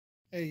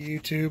Hey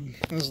YouTube,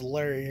 this is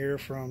Larry here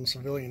from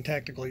Civilian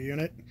Tactical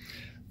Unit.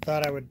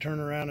 Thought I would turn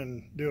around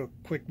and do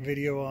a quick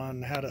video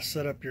on how to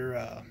set up your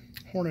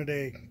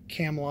Hornady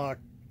Camlock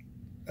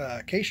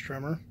case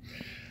trimmer.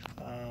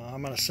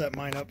 I'm going to set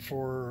mine up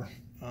for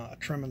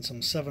trimming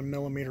some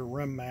 7mm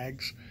rim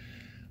mags.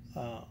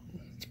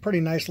 It's a pretty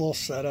nice little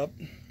setup.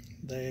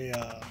 They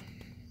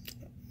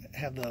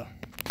have the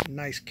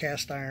nice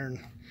cast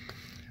iron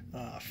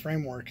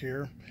framework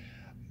here.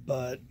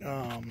 But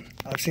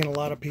I've seen a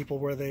lot of people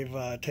where they've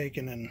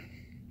taken and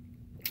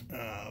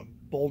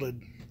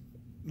bolted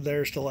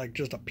theirs to like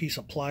just a piece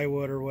of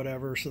plywood or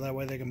whatever, so that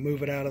way they can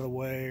move it out of the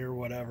way or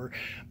whatever.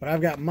 But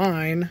I've got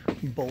mine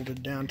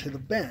bolted down to the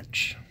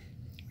bench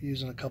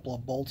using a couple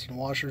of bolts and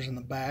washers in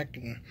the back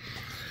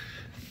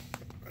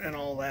and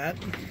all that.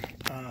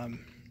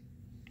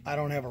 I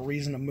don't have a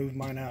reason to move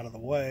mine out of the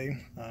way.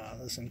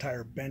 This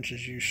entire bench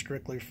is used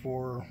strictly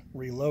for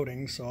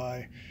reloading, so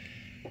I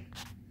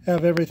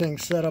have everything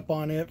set up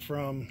on it,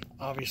 from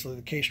obviously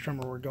the case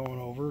trimmer we're going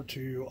over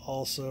to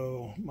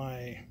also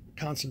my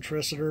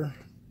concentricitor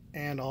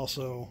and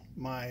also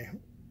my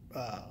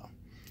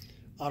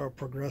auto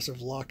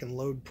progressive lock and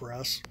load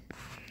press.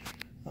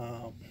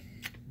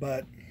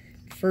 But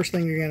first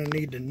thing you're going to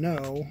need to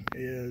know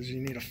is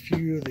you need a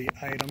few of the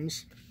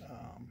items.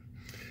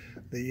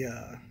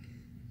 The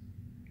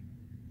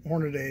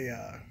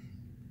Hornady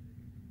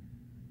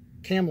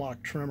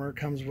Camlock trimmer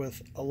comes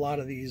with a lot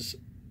of these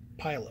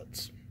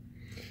pilots.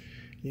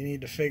 You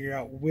need to figure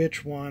out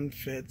which one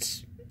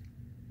fits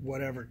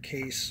whatever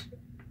case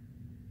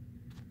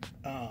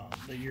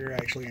that you're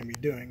actually going to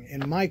be doing.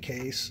 In my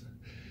case,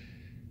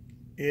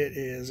 it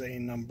is a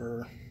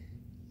number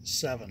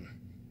 7.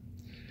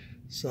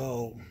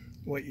 So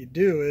what you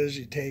do is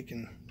you take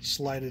and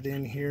slide it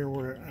in here,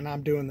 and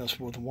I'm doing this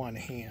with one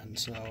hand,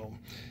 so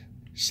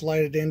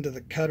slide it into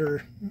the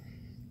cutter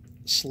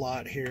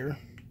slot here,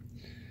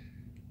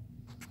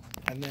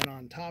 and then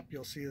on top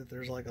you'll see that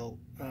there's like a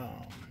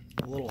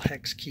little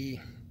hex key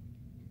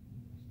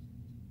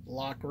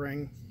lock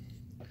ring,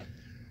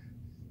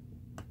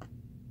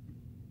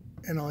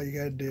 and all you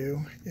got to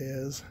do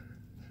is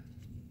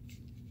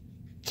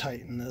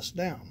tighten this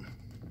down.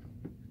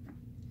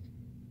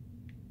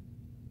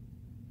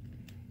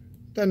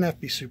 Doesn't have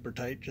to be super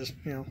tight, just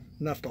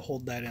enough to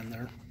hold that in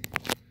there.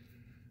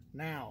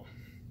 Now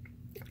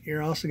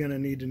you're also going to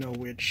need to know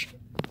which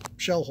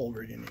shell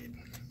holder you need.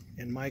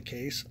 In my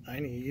case, I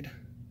need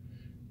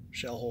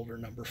shell holder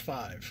number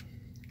 5.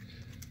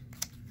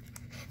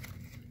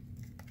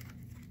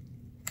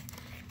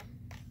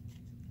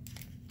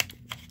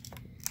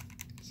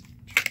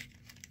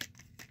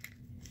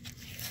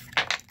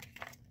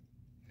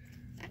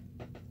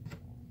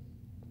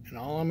 And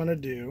all I'm going to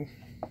do,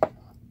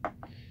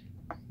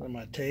 I'm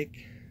going to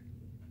take,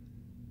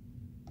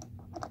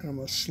 I'm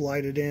going to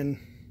slide it in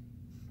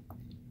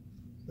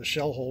the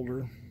shell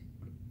holder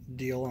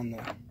deal on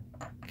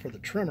for the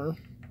trimmer,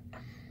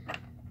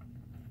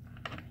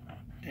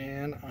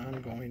 and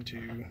I'm going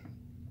to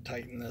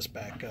tighten this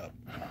back up,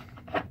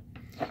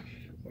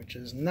 which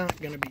is not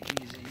going to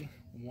be easy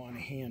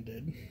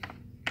one-handed.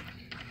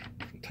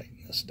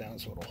 Tighten this down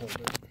so it'll hold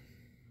it.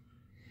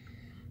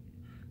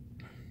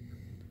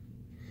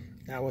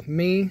 Now with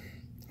me,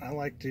 I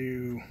like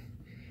to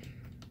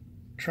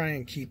try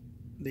and keep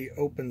the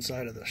open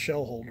side of the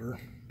shell holder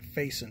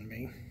facing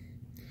me,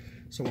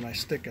 so when I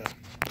stick a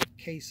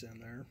case in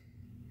there,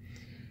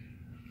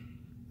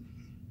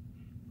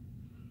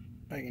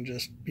 I can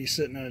just be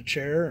sitting in a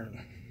chair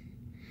and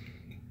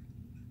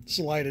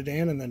slide it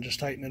in, and then just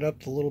tighten it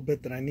up the little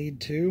bit that I need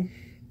to,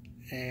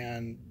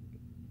 and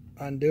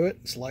undo it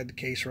and slide the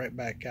case right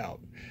back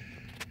out.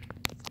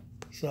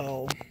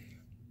 So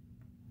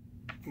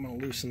I'm going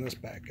to loosen this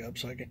back up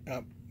so I can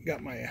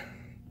got my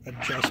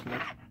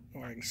adjustment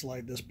where I can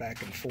slide this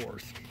back and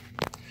forth.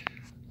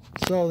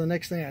 So the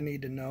next thing I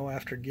need to know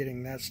after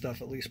getting that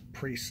stuff at least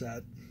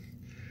preset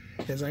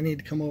is I need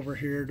to come over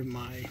here to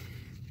my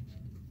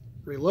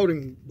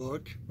reloading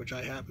book, which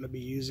I happen to be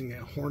using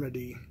a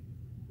Hornady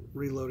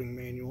reloading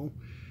manual.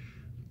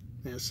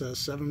 And it says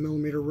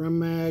 7mm rim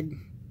mag,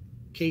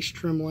 case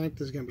trim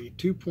length is going to be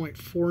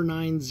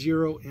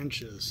 2.490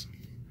 inches.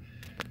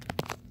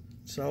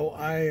 So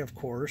I, of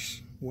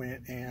course,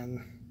 went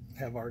and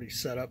have already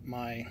set up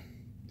my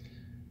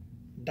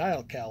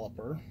dial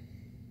caliper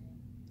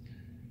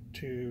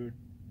to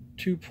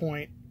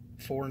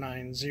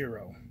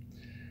 2.490.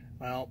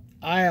 Well,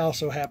 I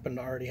also happen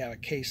to already have a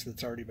case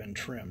that's already been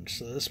trimmed,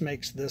 so this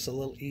makes this a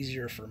little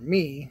easier for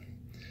me.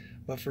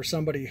 But for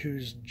somebody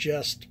who's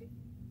just,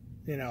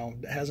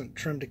 hasn't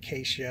trimmed a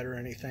case yet or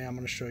anything, I'm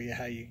going to show you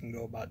how you can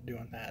go about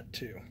doing that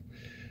too.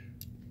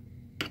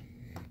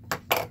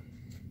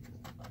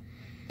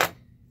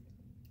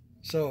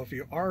 So if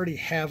you already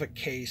have a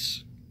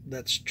case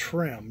that's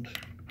trimmed,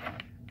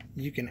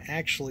 you can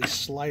actually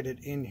slide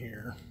it in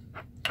here.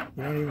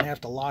 You don't even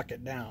have to lock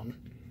it down.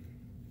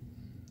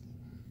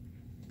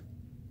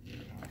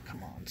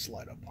 Come on,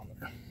 slide up on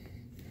there.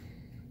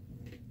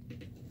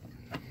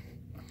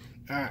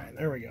 Alright,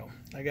 there we go.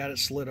 I got it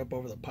slid up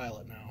over the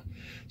pilot now.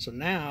 So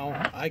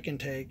now I can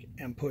take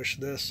and push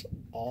this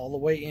all the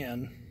way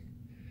in,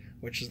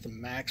 which is the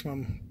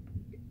maximum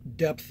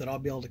depth that I'll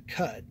be able to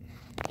cut.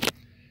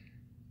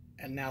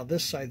 And now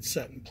this side's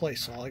set in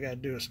place, so all I got to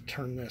do is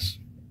turn this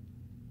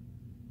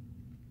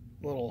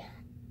little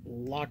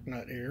lock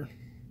nut here,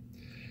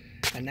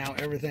 and now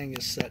everything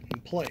is set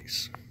in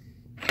place.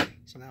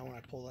 So now when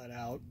I pull that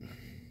out,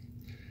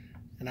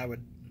 and I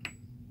would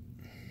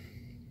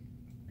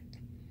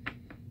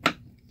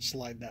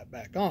slide that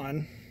back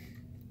on,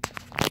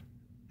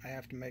 I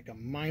have to make a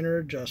minor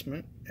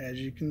adjustment. As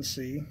you can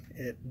see,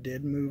 it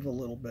did move a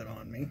little bit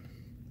on me,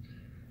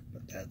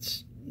 but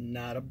that's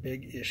not a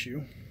big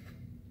issue.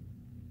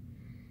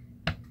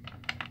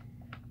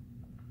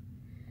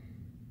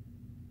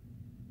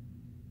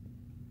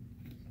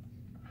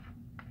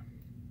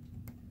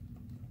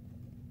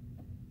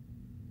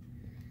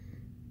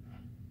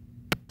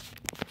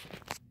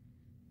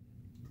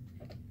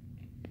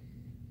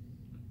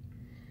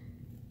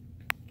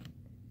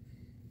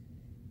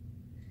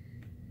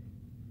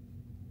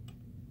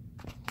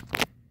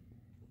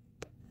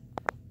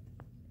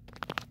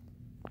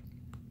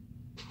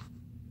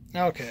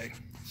 Okay,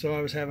 so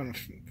I was having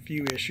a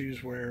few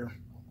issues where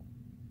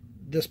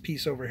this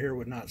piece over here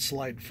would not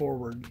slide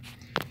forward,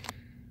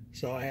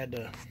 so I had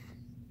to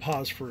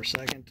pause for a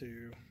second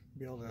to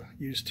be able to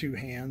use two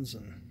hands,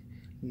 and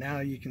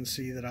now you can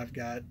see that I've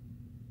got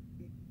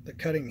the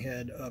cutting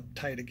head up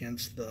tight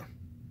against the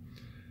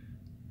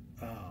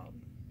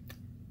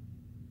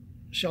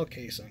shell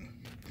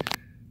casing.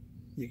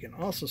 You can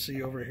also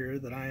see over here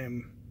that I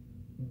am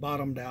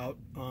bottomed out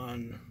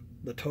on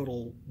the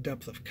total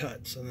depth of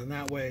cuts, and then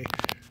that way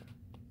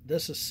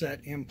this is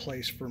set in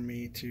place for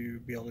me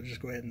to be able to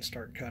just go ahead and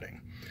start cutting.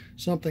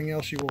 Something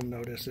else you will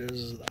notice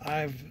is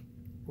I've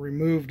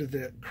removed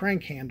the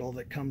crank handle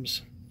that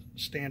comes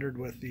standard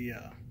with the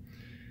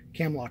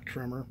Camlock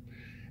trimmer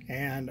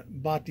and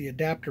bought the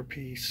adapter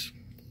piece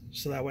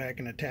so that way I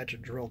can attach a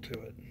drill to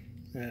it,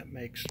 and it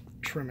makes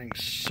trimming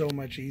so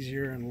much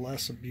easier and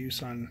less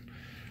abuse on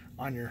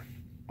your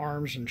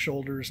arms and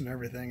shoulders and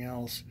everything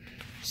else.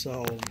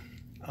 So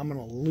I'm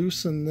going to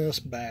loosen this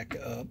back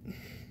up,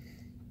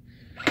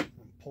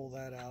 pull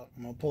that out.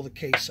 I'm going to pull the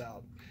case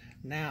out.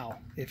 Now,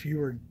 if you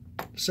were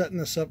setting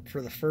this up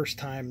for the first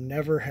time,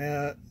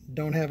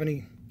 don't have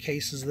any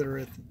cases that are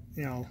at,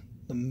 you know,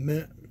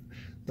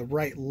 the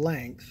right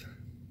length,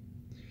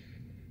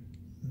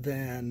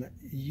 then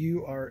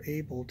you are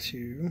able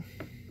to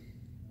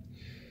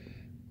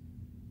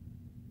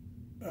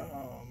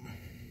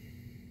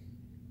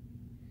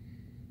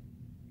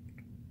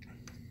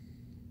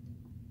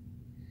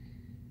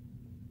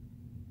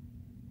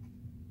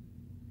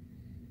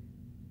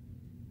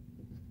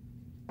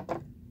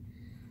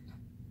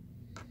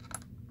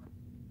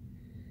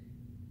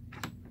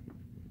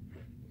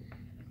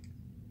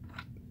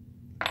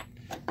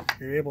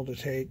you're able to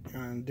take,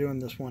 I'm doing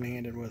this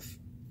one-handed with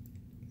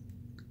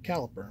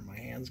caliper in my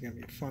hand, is going to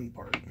be a fun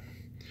part.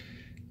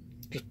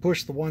 Just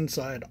push the one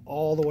side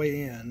all the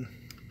way in,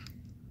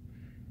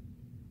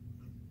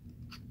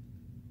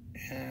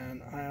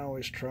 and I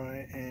always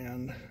try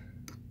and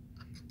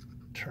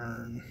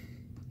turn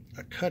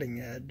a cutting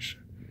edge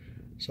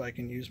so I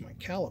can use my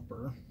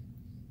caliper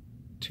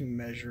to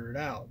measure it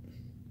out.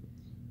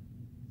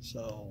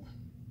 So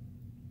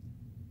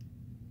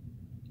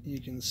you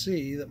can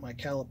see that my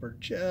caliper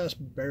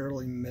just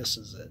barely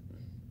misses it,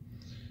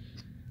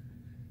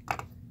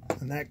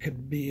 and that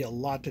could be a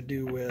lot to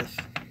do with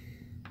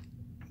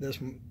this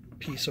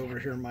piece over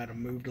here might have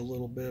moved a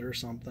little bit or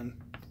something,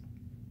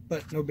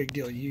 but no big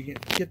deal. You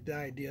get the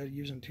idea.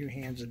 Using two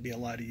hands would be a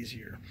lot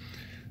easier.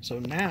 So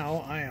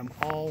now I am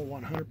all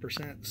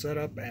 100% set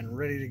up and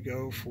ready to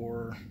go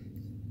for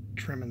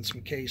trimming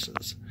some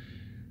cases.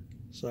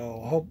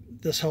 So I hope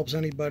this helps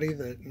anybody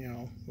that, you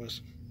know,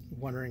 was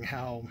wondering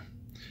how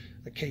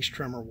a case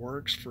trimmer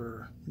works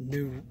for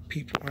new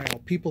people, you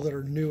know, people that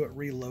are new at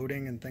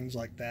reloading and things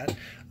like that.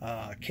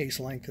 Case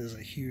length is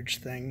a huge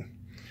thing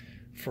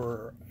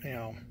for, you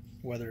know,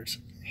 whether it's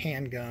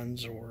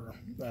handguns or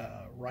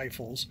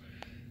rifles,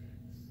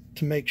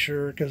 to make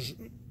sure, because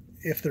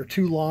if they're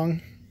too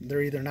long,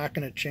 they're either not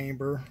going to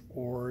chamber,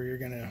 or you're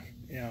going to,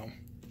 you know,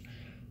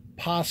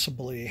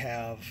 possibly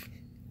have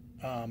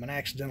an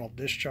accidental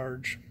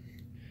discharge,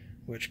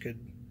 which could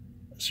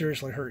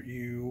seriously hurt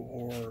you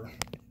or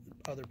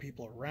other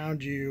people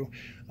around you,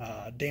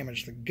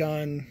 damage the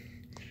gun.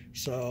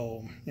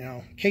 So, you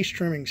know, case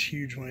trimming is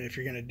huge if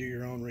you're going to do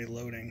your own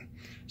reloading.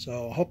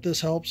 So I hope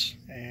this helps,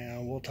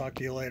 and we'll talk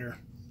to you later.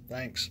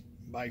 Thanks.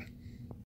 Bye.